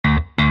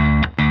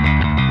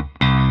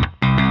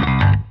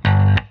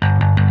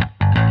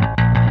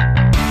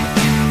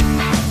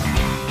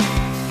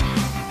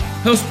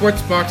Hello,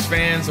 Sports Box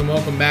fans, and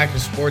welcome back to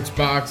Sports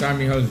Box. I'm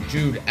your host,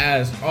 Jude,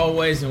 as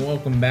always, and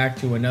welcome back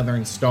to another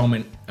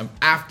installment of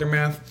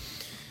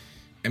Aftermath.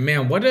 And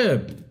man,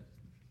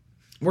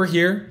 we're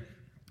here.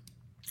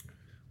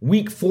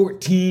 Week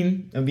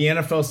 14 of the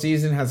NFL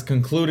season has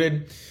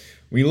concluded.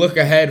 We look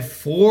ahead,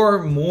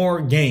 4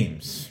 more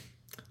games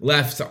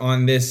left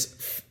on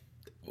this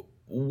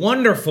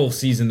wonderful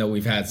season that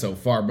we've had so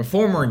far, but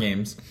 4 more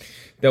games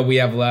that we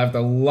have left.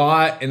 A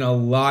lot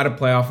of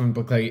playoff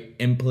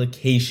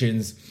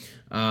implications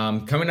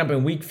coming up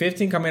in week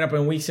 15, coming up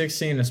in week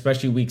 16,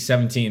 especially week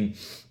 17.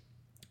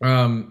 We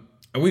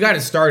got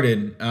it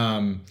started.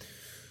 I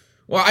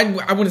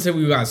wouldn't say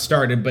we got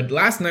started, but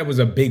last night was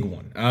a big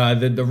one.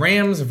 The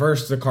Rams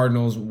versus the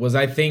Cardinals was,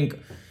 I'd say,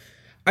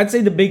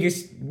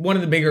 one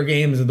of the bigger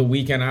games of the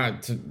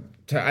weekend.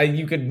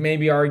 You could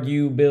maybe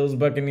argue Bills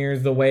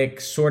Buccaneers the way it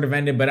sort of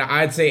ended, but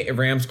I'd say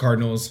Rams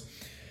Cardinals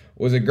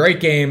was a great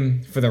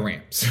game for the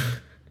Rams.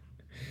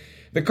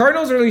 The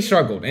Cardinals really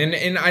struggled,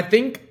 and I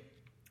think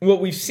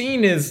what we've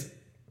seen is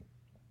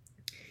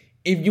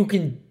if you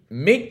can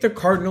make the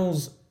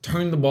Cardinals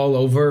turn the ball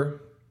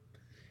over,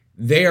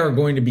 they are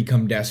going to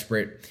become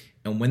desperate.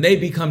 And when they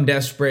become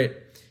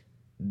desperate,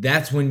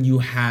 that's when you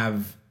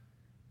have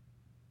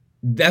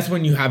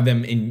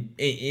them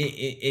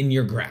in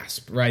your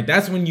grasp, right?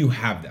 That's when you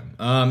have them.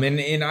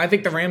 And I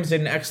think the Rams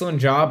did an excellent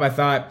job. I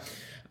thought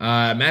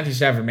Matthew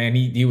Stafford, man,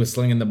 he was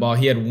slinging the ball.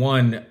 He had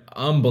one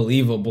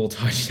unbelievable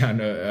touchdown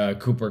to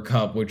Cooper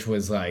Kupp, which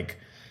was like,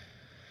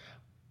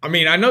 I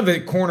mean, I know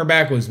the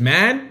cornerback was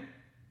mad,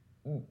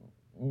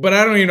 but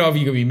I don't even know if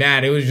you could be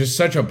mad. It was just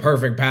such a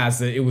perfect pass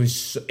that it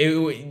was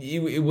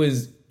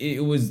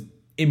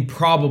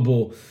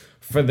improbable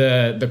for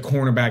the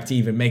cornerback to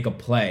even make a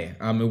play.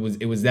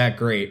 It was that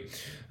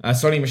great.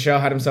 Sonny Michel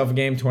had himself a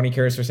game, 20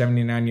 carries for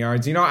 79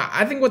 yards.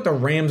 I think what the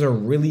Rams are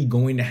really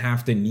going to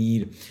have to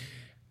need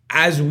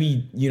as we,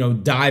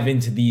 dive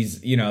into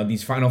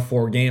these final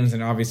 4 games,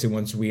 and obviously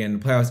once we end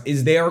the playoffs,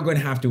 is they are going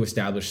to have to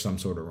establish some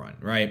sort of run,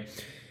 right?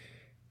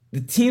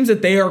 The teams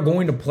that they are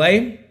going to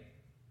play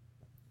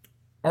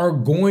are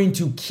going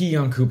to key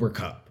on Cooper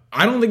Kupp.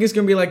 I don't think it's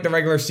going to be like the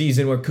regular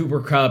season where Cooper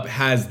Kupp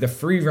has the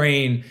free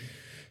reign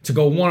to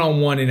go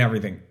one-on-one and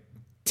everything.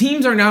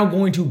 Teams are now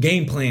going to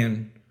game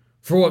plan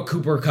for what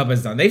Cooper Kupp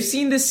has done. They've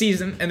seen this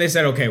season, and they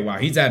said, okay, wow,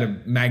 he's had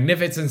a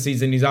magnificent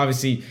season. He's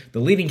obviously the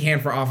leading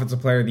candidate for Offensive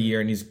Player of the Year,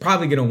 and he's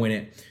probably going to win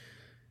it.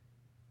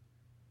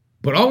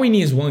 But all we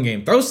need is one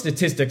game. Throw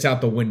statistics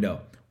out the window.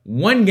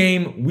 One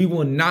game, we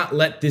will not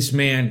let this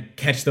man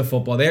catch the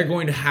football. They're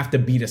going to have to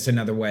beat us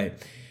another way.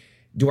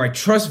 Do I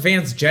trust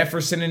Vance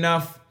Jefferson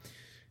enough?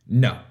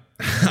 No.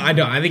 I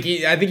don't. I think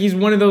he's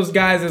one of those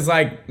guys that's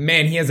like,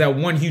 man, he has that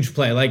one huge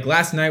play. Like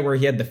last night where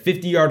he had the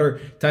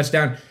 50-yarder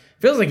touchdown.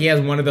 Feels like he has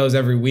one of those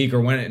every week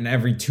or one in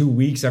every 2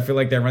 weeks. I feel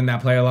like they run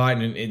that play a lot,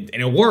 and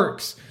it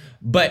works.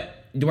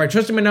 But do I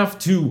trust him enough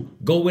to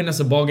go win us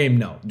a ball game?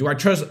 No. Do I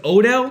trust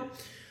Odell?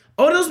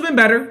 Odell's been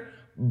better,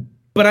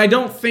 but I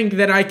don't think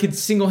that I could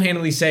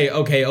single-handedly say,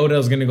 okay,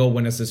 Odell's going to go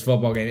win us this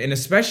football game. And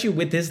especially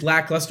with this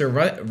lackluster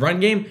run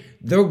game,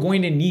 they're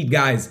going to need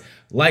guys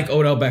like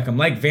Odell Beckham,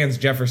 like Vance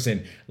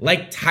Jefferson,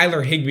 like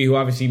Tyler Higbee, who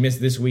obviously missed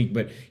this week,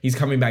 but he's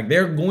coming back.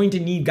 They're going to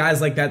need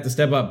guys like that to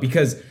step up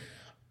because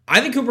I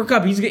think Cooper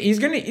Kupp, he's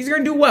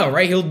gonna do well,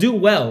 right? He'll do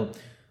well,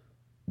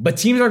 but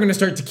teams are gonna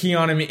start to key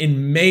on him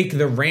and make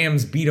the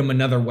Rams beat him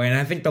another way. And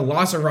I think the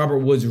loss of Robert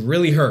Woods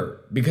really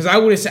hurt because I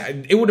would have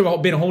said it would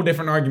have been a whole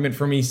different argument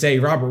for me. Say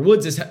Robert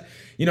Woods is,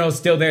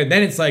 still there.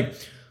 Then it's like,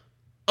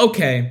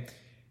 okay,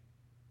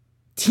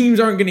 teams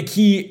aren't gonna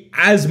key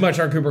as much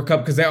on Cooper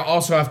Kupp because they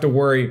also have to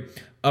worry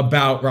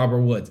about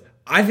Robert Woods.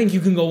 I think you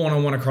can go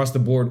one-on-one across the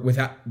board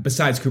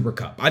besides Cooper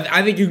Kupp.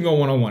 I think you can go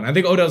one-on-one. I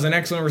think Odell's an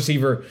excellent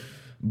receiver,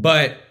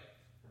 but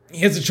he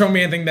has to show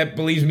me anything that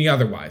believes me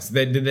otherwise.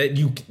 That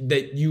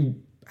you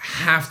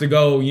have to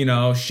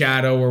go,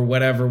 shadow or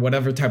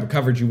whatever type of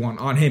coverage you want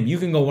on him. You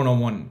can go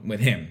one-on-one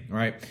with him,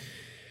 right?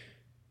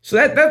 So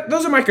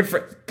those are my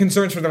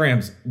concerns for the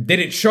Rams. Did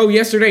it show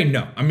yesterday?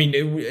 No. I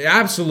mean,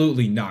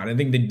 absolutely not. I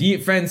think the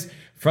defense,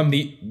 from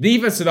the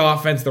defense to the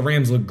offense, the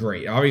Rams look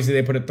great. Obviously,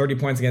 they put up 30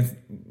 points against,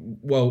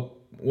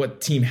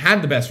 what team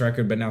had the best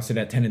record, but now sit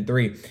at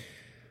 10-3.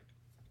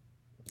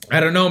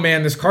 I don't know,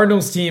 man. This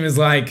Cardinals team is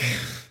like,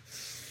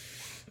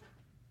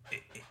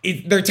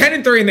 they're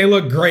 10-3 and they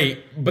look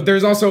great, but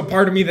there's also a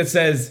part of me that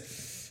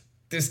says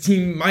this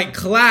team might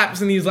collapse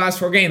in these last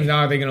 4 games. Now,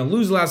 are they going to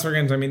lose the last 4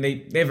 games? I mean,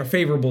 they have a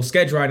favorable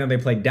schedule. I know they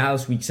play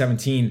Dallas week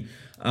 17,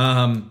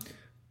 and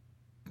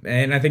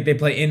I think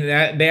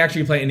they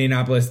actually play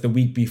Indianapolis the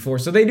week before,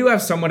 so they do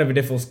have somewhat of a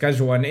difficult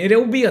schedule, and it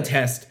will be a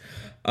test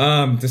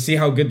to see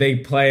how good they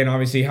play and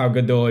obviously how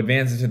good they'll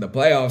advance into the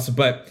playoffs.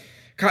 But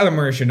Kyler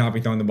Murray should not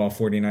be throwing the ball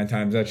 49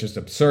 times. That's just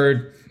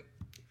absurd.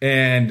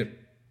 And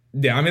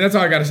yeah, I mean, that's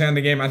all I got to say on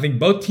the game. I think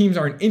both teams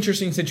are in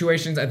interesting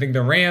situations. I think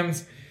the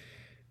Rams,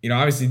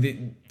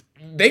 obviously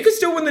they could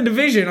still win the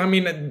division. I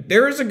mean,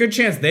 there is a good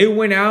chance they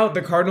win out.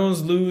 The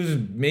Cardinals lose.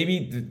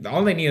 Maybe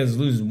all they need is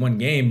lose 1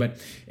 game.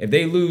 But if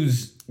they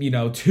lose,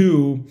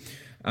 2,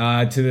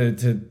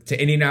 to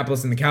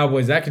Indianapolis and the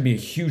Cowboys. That could be a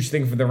huge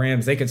thing for the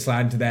Rams. They could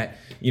slide into that,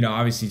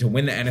 obviously to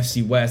win the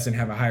NFC West and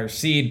have a higher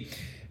seed.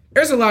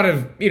 There's a lot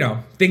of,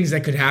 things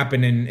that could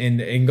happen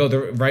and go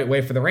the right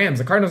way for the Rams.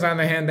 The Cardinals, on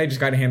the other hand, they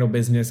just got to handle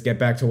business, get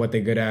back to what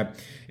they're good at,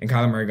 and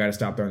Kyler Murray got to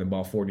stop throwing the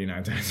ball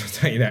 49 times. I'll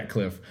tell you that,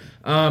 Cliff.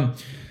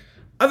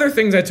 Other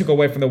things I took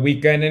away from the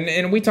weekend,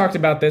 and we talked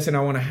about this, and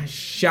I want to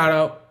shout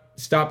out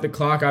Stop the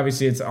Clock.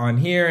 Obviously, it's on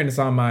here, and it's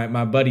on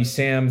my buddy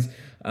Sam's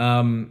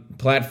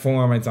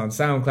platform. It's on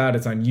SoundCloud.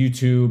 It's on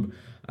YouTube.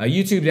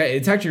 YouTube,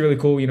 it's actually really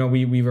cool.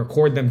 We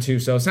record them too.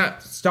 So it's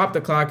not Stop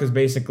the Clock is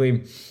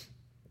basically...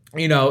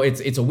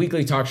 it's a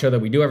weekly talk show that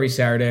we do every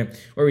Saturday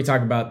where we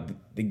talk about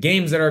the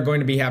games that are going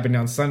to be happening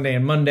on Sunday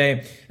and Monday.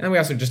 And then we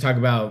also just talk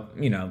about,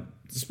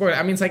 sport.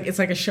 I mean, it's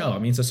like a show. I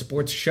mean, it's a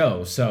sports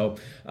show. So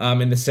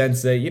in the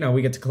sense that,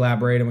 we get to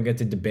collaborate and we get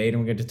to debate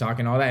and we get to talk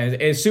and all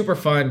that. It's super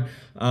fun.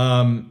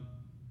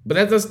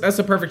 But that's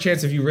a perfect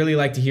chance if you really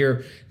like to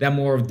hear that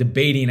more of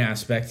debating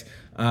aspect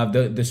of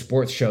the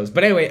sports shows.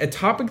 But anyway, a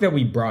topic that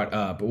we brought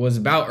up was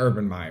about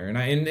Urban Meyer.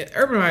 And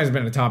Urban Meyer has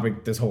been a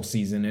topic this whole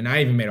season. And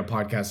I even made a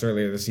podcast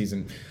earlier this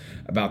season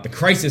about the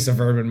crisis of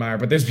Urban Meyer.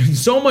 But there's been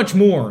so much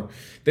more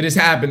that has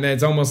happened that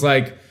it's almost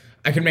like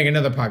I could make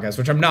another podcast,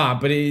 which I'm not.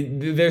 But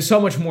there's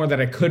so much more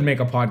that I could make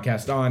a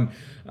podcast on.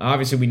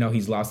 Obviously, we know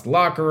he's lost the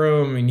locker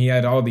room and he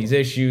had all these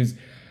issues.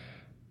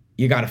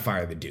 You got to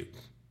fire the dude.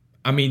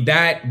 I mean,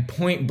 that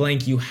point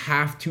blank, you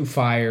have to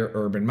fire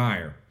Urban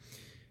Meyer.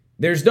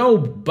 There's no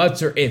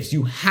buts or ifs.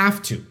 You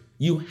have to.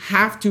 You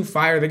have to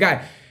fire the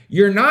guy.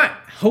 You're not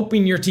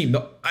helping your team.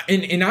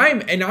 And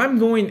I'm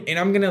going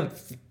to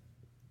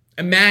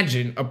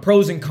imagine a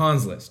pros and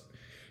cons list.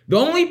 The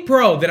only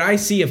pro that I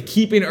see of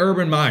keeping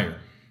Urban Meyer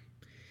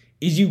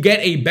is you get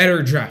a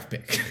better draft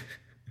pick.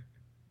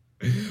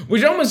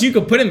 Which almost you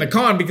could put in the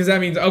con because that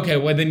means, okay,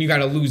 well, then you got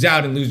to lose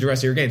out and lose the rest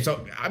of your game.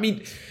 So, I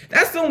mean,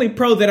 that's the only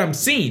pro that I'm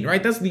seeing,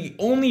 right? That's the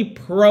only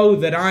pro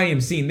that I am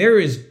seeing. There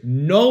is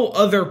no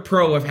other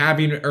pro of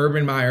having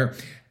Urban Meyer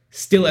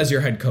still as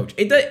your head coach.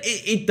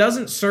 It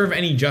doesn't serve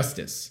any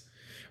justice,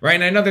 right?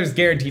 And I know there's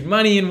guaranteed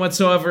money and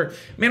whatsoever.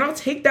 Man, I'll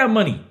take that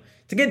money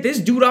to get this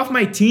dude off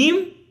my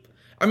team.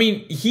 I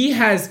mean, he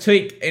has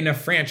taken a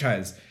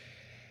franchise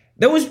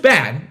that was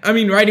bad. I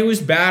mean, right, it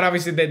was bad.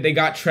 Obviously, they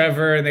got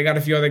Trevor, and they got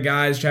a few other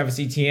guys, Travis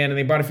Etienne, and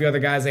they bought a few other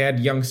guys. They had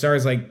young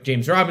stars like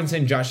James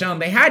Robinson, Josh Allen.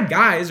 They had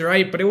guys,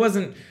 right, but it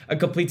wasn't a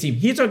complete team.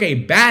 He took a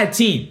bad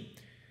team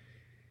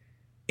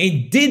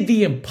and did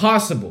the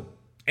impossible.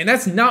 And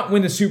that's not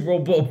win the Super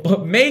Bowl,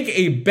 but make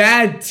a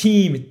bad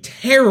team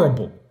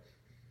terrible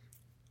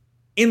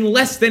in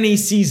less than a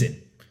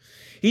season.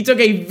 He took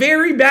a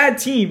very bad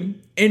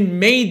team and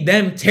made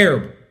them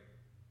terrible.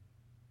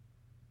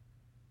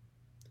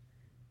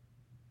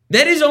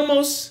 That is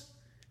almost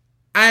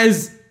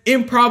as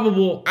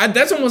improbable.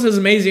 That's almost as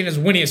amazing as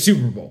winning a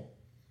Super Bowl.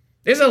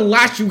 There's a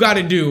lot you got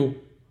to do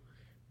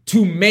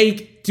to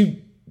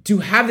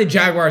have the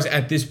Jaguars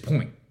at this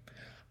point.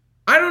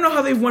 I don't know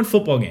how they've won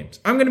football games.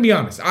 I'm going to be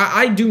honest.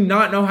 I do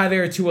not know how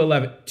they're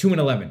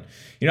 2-11.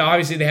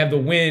 Obviously they have the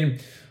win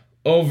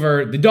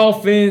over the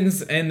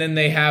Dolphins, and then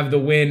they have the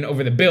win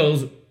over the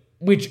Bills,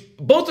 which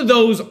both of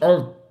those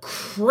are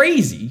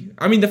crazy.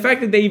 I mean, the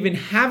fact that they even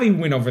have a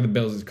win over the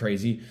Bills is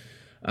crazy.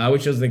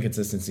 Which shows the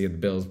consistency of the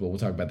Bills, but we'll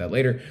talk about that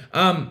later.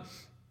 But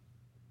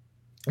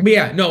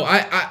yeah, no,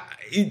 I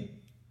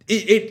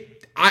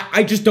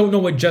just don't know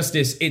what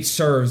justice it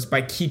serves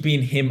by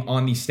keeping him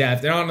on the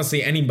staff. And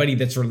honestly, anybody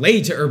that's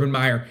related to Urban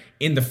Meyer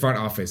in the front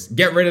office,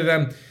 get rid of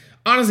them.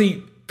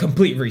 Honestly,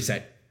 complete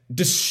reset.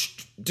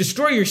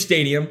 Destroy your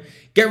stadium.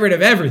 Get rid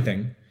of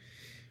everything.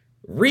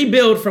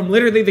 Rebuild from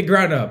literally the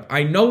ground up.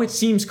 I know it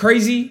seems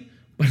crazy,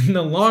 but in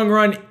the long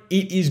run,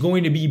 it is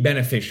going to be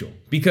beneficial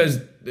because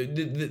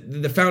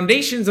the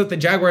foundations that the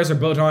Jaguars are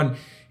built on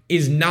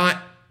is not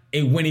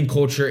a winning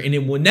culture, and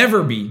it will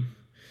never be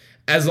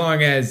as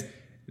long as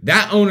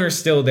that owner is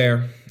still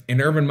there and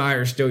Urban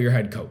Meyer is still your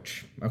head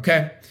coach,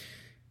 okay?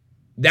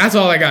 That's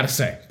all I got to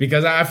say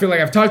because I feel like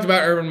I've talked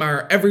about Urban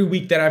Meyer every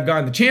week that I've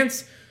gotten the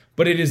chance,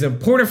 but it is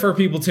important for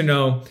people to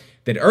know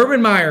that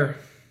Urban Meyer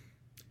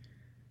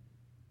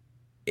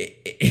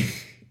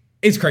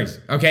it's crazy,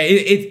 okay?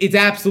 It's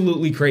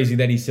absolutely crazy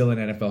that he's still an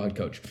NFL head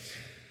coach.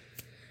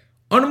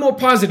 On a more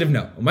positive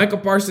note, Michael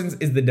Parsons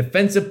is the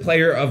defensive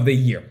player of the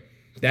year.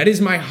 That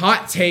is my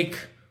hot take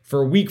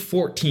for week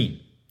 14.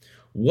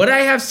 What I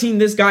have seen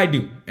this guy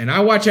do, and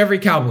I watch every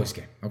Cowboys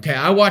game, okay?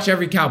 I watch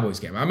every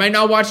Cowboys game. I might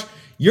not watch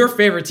your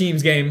favorite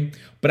team's game,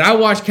 but I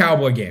watch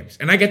Cowboy games.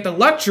 And I get the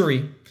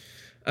luxury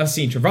of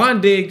seeing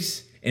Trevon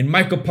Diggs and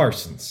Michael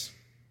Parsons.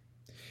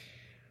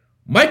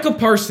 Michael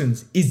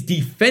Parsons is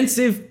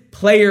defensive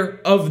player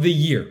of the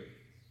year.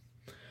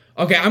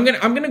 Okay, I'm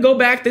gonna go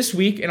back this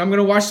week and I'm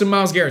gonna watch some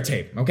Myles Garrett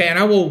tape. Okay, and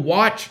I will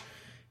watch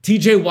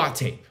TJ Watt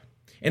tape,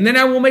 and then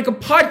I will make a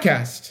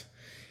podcast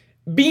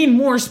being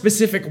more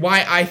specific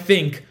why I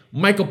think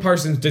Michael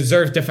Parsons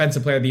deserves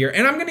Defensive Player of the Year.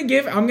 And I'm gonna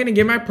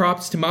give my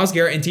props to Myles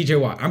Garrett and TJ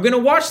Watt. I'm gonna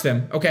watch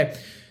them. Okay,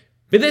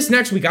 but this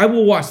next week I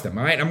will watch them.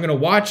 All right, I'm gonna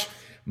watch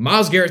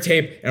Myles Garrett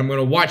tape, and I'm going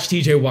to watch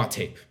TJ Watt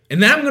tape.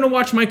 And then I'm going to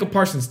watch Micah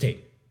Parsons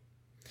tape.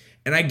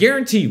 And I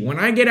guarantee when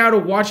I get out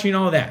of watching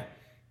all that,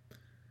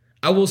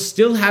 I will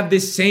still have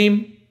this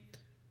same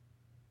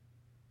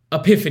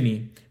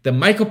epiphany that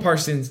Micah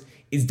Parsons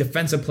is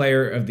Defensive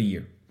Player of the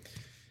Year.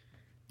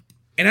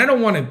 And I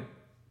don't want to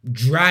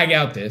drag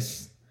out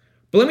this,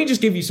 but let me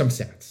just give you some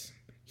stats.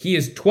 He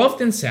is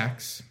 12th in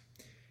sacks.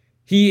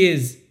 He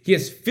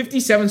has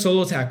 57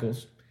 solo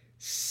tackles,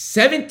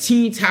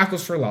 17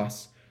 tackles for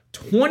loss,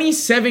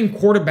 27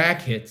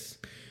 quarterback hits,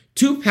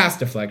 2 pass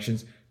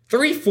deflections,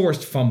 3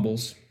 forced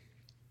fumbles,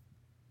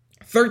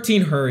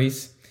 13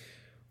 hurries,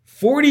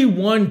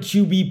 41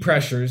 QB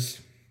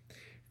pressures,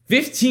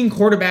 15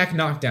 quarterback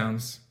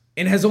knockdowns,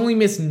 and has only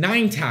missed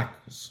 9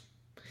 tackles.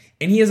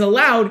 And he has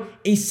allowed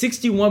a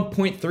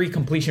 61.3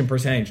 completion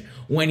percentage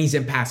when he's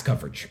in pass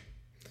coverage.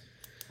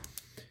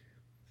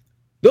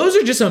 Those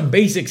are just some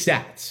basic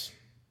stats.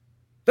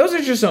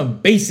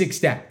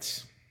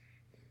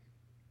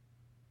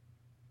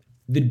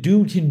 The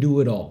dude can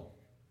do it all.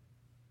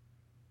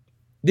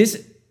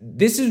 This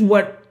is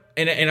what,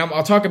 and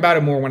I'll talk about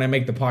it more when I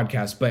make the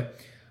podcast, but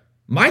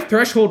my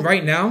threshold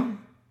right now,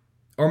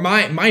 or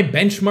my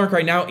benchmark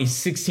right now, is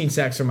 16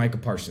 sacks for Micah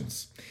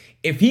Parsons.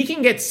 If he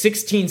can get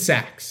 16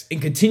 sacks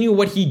and continue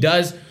what he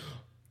does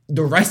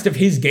the rest of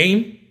his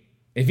game,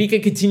 if he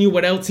can continue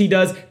what else he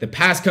does, the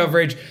pass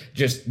coverage,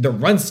 just the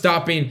run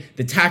stopping,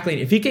 the tackling,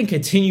 if he can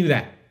continue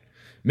that,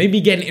 maybe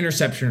get an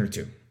interception or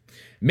 2,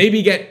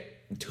 maybe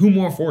get 2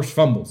 more forced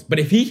fumbles. But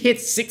if he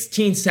hits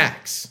 16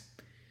 sacks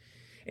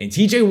and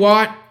TJ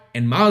Watt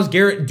and Myles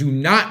Garrett do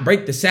not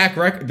break the sack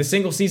record, the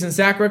single season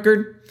sack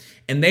record,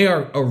 and they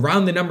are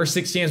around the number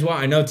 16 as well.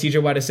 I know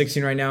TJ Watt is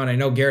 16 right now, and I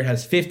know Garrett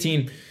has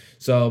 15.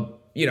 So,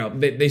 they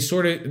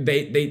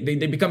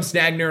become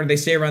stagnant, or they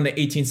stay around the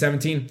 18,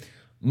 17.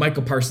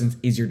 Micah Parsons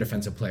is your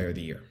Defensive Player of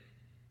the Year.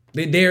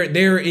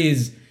 There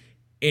is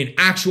an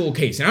actual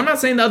case. And I'm not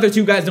saying the other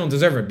 2 guys don't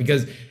deserve it,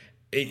 because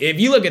if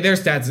you look at their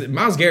stats,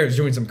 Myles Garrett's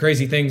doing some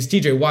crazy things.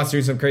 TJ Watt's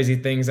doing some crazy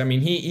things. I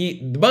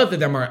mean, both of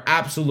them are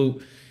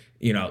absolute,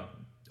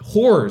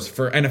 horrors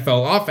for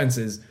NFL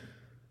offenses.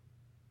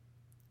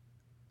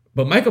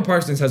 But Micah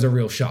Parsons has a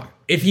real shot.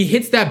 If he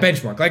hits that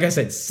benchmark, like I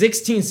said,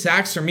 16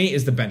 sacks for me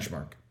is the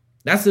benchmark.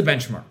 That's the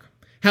benchmark.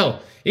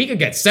 Hell, he could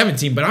get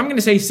 17, but I'm going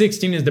to say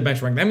 16 is the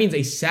benchmark. That means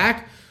a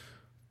sack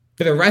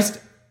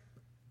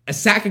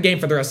a game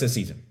for the rest of the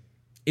season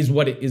is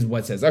what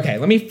it says. Okay,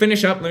 let me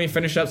finish up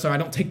so I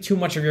don't take too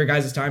much of your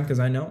guys' time,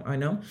 because I know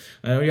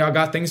y'all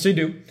got things to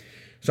do.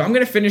 So I'm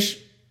going to finish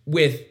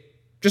with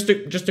just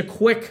a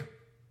quick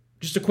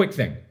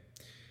thing.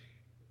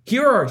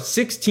 Here are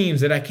 6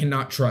 teams that I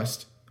cannot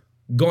trust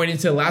going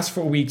into the last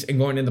 4 weeks and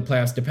going into the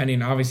playoffs,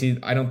 depending. Obviously,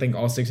 I don't think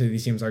all 6 of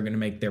these teams are going to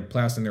make their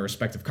playoffs in their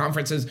respective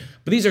conferences,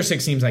 but these are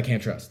 6 teams I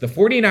can't trust. The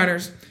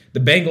 49ers, the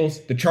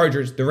Bengals, the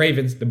Chargers, the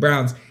Ravens, the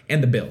Browns,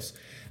 and the Bills.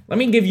 Let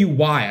me give you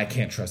why I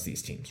can't trust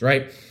these teams,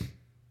 right?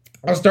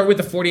 I'll start with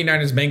the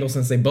 49ers, Bengals,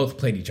 since they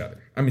play each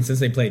other.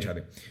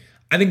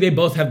 I think they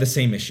both have the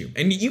same issue.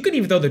 And you could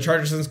even throw the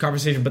Chargers in this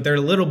conversation, but they're a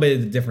little bit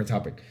of a different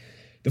topic.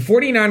 The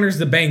 49ers,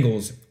 the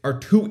Bengals are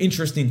 2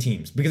 interesting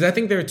teams, because I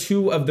think they're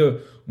 2 of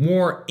the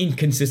more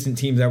inconsistent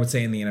teams, I would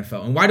say, in the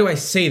NFL. And why do I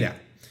say that?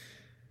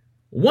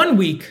 1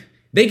 week,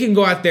 they can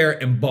go out there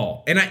and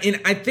ball. And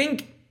I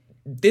think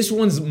this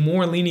one's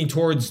more leaning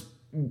towards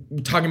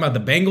talking about the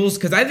Bengals,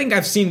 because I think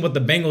I've seen what the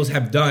Bengals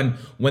have done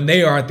when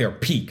they are at their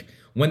peak,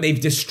 when they've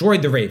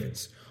destroyed the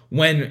Ravens,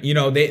 when,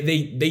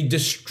 they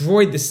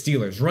destroyed the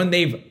Steelers, when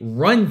they've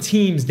run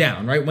teams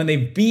down, right? When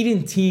they've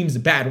beaten teams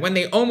bad, when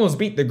they almost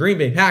beat the Green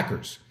Bay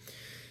Packers.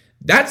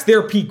 That's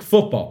their peak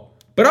football.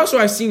 But also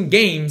I've seen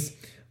games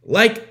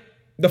like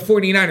the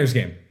 49ers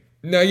game.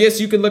 Now,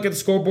 yes, you could look at the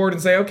scoreboard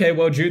and say, okay,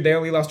 well, Jude, they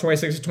only lost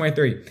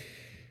 26-23.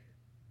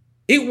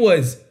 It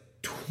was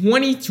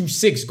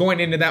 20-6 going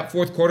into that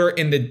 4th quarter,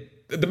 and the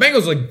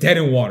Bengals were like dead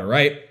in water,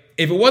 right?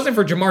 If it wasn't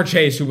for Jamar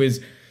Chase, who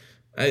is,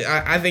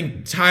 I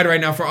think, tied right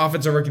now for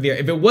Offensive Rookie of the Year,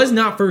 if it was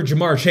not for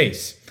Jamar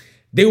Chase,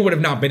 they would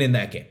have not been in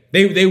that game.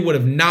 They would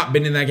have not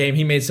been in that game.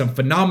 He made some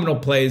phenomenal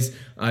plays,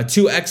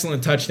 2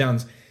 excellent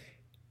touchdowns.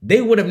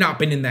 They would have not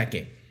been in that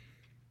game.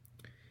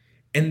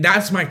 And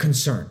that's my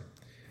concern.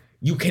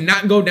 You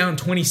cannot go down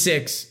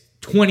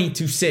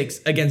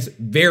 20-6 against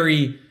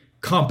very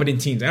competent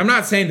teams. And I'm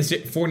not saying the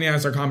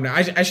 49ers are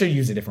competent. I should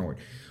use a different word.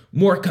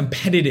 More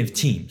competitive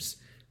teams.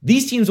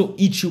 These teams will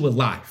eat you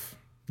alive.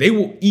 They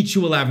will eat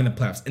you alive in the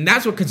playoffs. And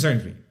that's what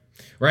concerns me.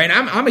 Right?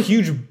 And I'm a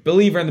huge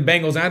believer in the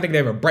Bengals, and I think they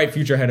have a bright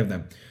future ahead of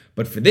them.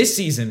 But for this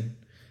season,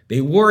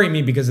 they worry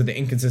me because of the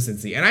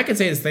inconsistency. And I can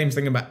say the same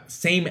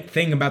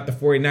thing about the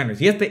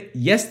 49ers.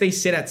 Yes, they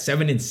sit at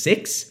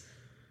 7-6.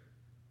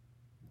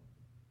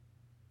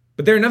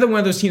 But they're another one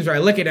of those teams where I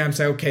look at them and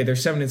say, okay, they're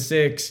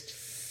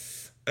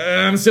 7-6.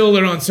 I'm still a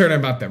little uncertain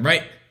about them,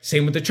 right?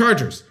 Same with the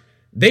Chargers.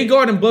 They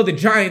go out and blow the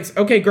Giants.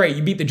 Okay, great.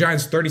 You beat the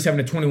Giants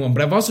 37-21.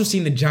 But I've also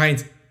seen the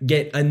Giants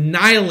get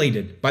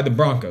annihilated by the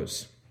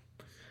Broncos.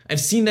 I've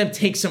seen them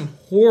take some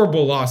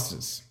horrible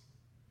losses.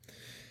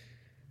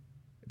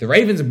 The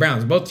Ravens and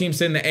Browns, both teams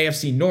sit in the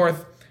AFC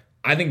North.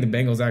 I think the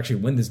Bengals actually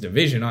win this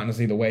division,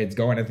 honestly, the way it's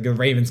going. I think the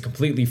Ravens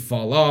completely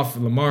fall off.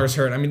 Lamar's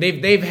hurt. I mean,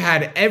 they've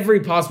had every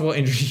possible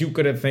injury you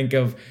could have think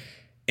of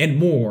and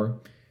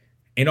more,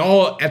 and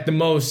all at the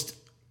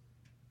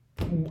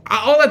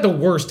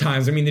worst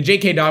times. I mean, the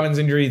J.K. Dobbins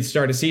injury at the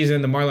start of the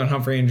season, the Marlon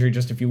Humphrey injury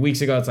just a few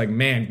weeks ago, it's like,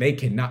 man, they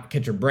cannot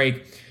catch a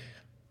break.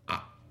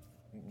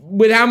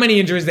 With how many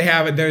injuries they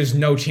have, there's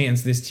no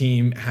chance this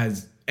team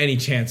has any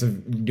chance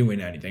of doing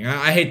anything.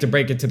 I hate to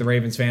break it to the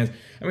Ravens fans.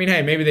 I mean,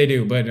 hey, maybe they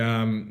do, but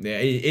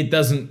it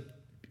doesn't.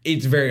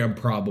 It's very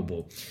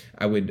improbable.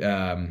 I would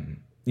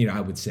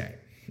say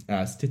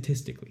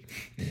statistically.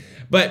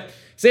 But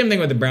same thing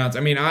with the Browns.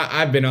 I mean,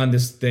 I've been on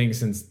this thing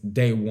since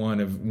day one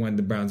of when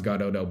the Browns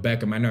got Odell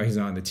Beckham. I know he's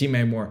not on the team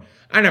anymore.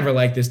 I never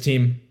liked this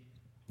team.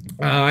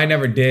 I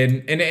never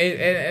did,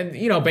 and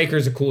you know,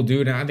 Baker's a cool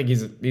dude, and I think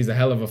he's a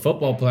hell of a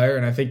football player,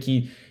 and I think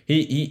he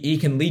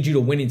can lead you to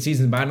winning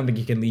seasons, but I don't think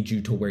he can lead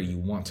you to where you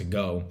want to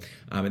go,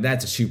 and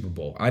that's a Super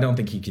Bowl. I don't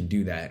think he can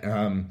do that,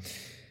 and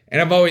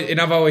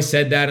I've always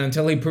said that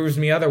until he proves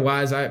me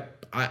otherwise. I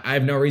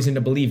have no reason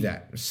to believe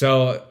that.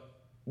 So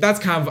that's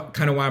kind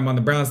of why I'm on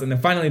the Browns, and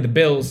then finally the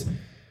Bills.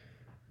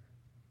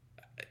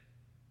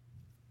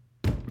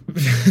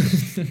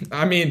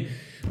 I mean,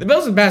 the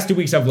Bills in the past 2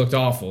 weeks have looked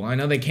awful. I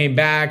know they came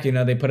back. You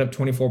know, they put up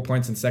 24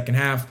 points in the second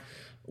half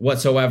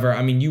whatsoever.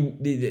 I mean,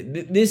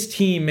 this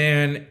team,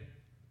 man,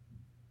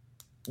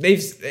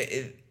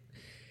 the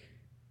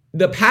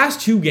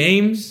past 2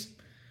 games,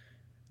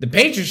 the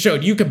Patriots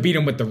showed you could beat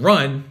them with the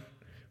run.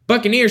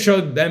 Buccaneers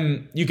showed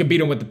them you could beat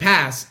them with the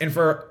pass. And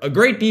for a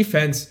great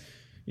defense,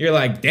 you're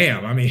like,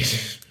 damn, I mean,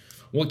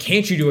 what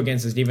can't you do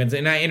against this defense?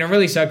 And it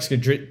really sucks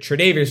because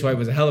Tre'Davious White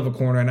was a hell of a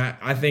corner, and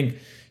I think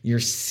you're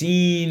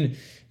seeing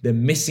the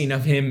missing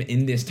of him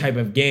in this type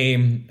of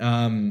game.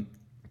 So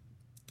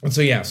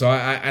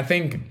I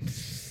think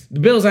the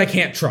Bills I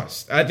can't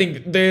trust. I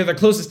think they're the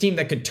closest team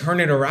that could turn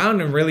it around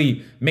and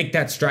really make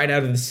that stride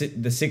out of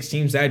the 6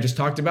 teams that I just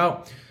talked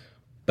about.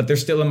 But they're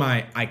still in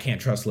my I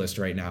can't trust list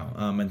right now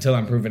until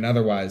I'm proven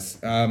otherwise.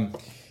 And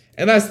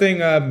last thing,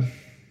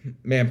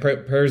 man,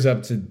 prayers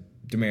up to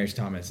Demaryius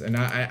Thomas. And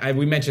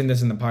we mentioned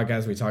this in the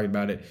podcast. We talked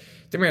about it.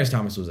 Demaryius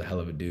Thomas was a hell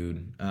of a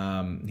dude.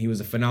 He was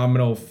a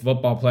phenomenal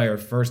football player,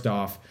 first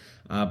off,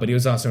 but he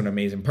was also an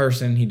amazing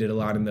person. He did a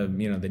lot in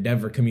the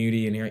Denver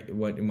community, and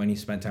when he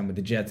spent time with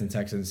the Jets and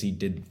Texans, he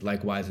did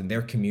likewise in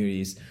their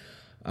communities.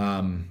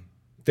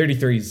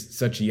 33 is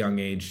such a young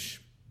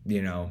age,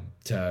 to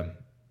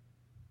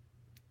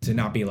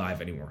not be alive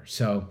anymore.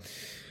 So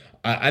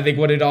I think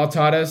what it all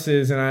taught us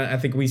is, and I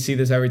think we see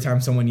this every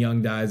time someone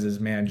young dies, is,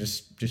 man,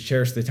 just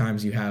cherish the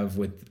times you have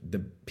with the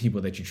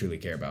people that you truly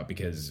care about,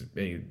 because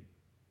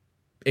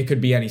it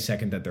could be any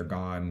second that they're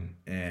gone,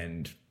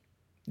 and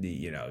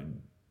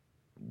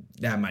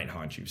that might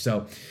haunt you.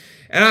 So,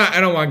 and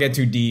I don't want to get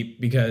too deep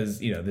because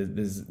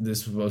this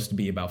is supposed to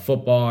be about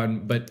football,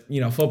 but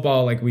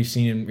football, like we've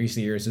seen in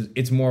recent years,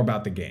 it's more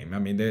about the game. I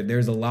mean,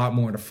 there's a lot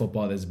more to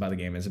football that's about the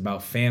game. It's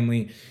about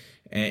family,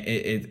 and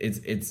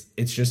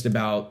it's just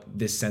about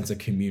this sense of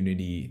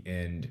community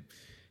and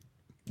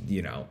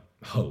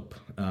hope.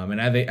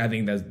 And I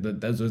think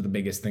those are the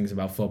biggest things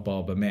about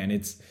football. But man,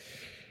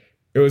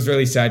 it was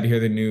really sad to hear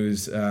the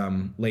news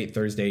late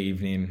Thursday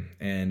evening,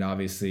 and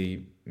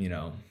obviously,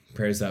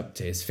 prayers up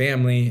to his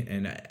family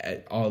and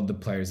all the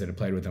players that have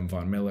played with him,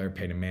 Von Miller,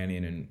 Peyton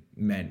Manning, and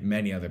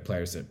many other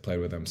players that played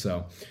with him.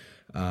 So,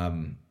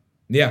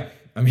 yeah,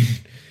 I mean,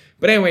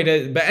 but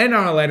anyway, but end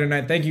on a lighter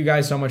note, thank you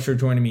guys so much for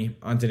joining me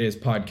on today's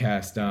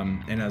podcast.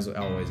 And as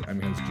always,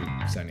 I'm your host, Jude,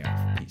 signing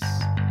off. Peace.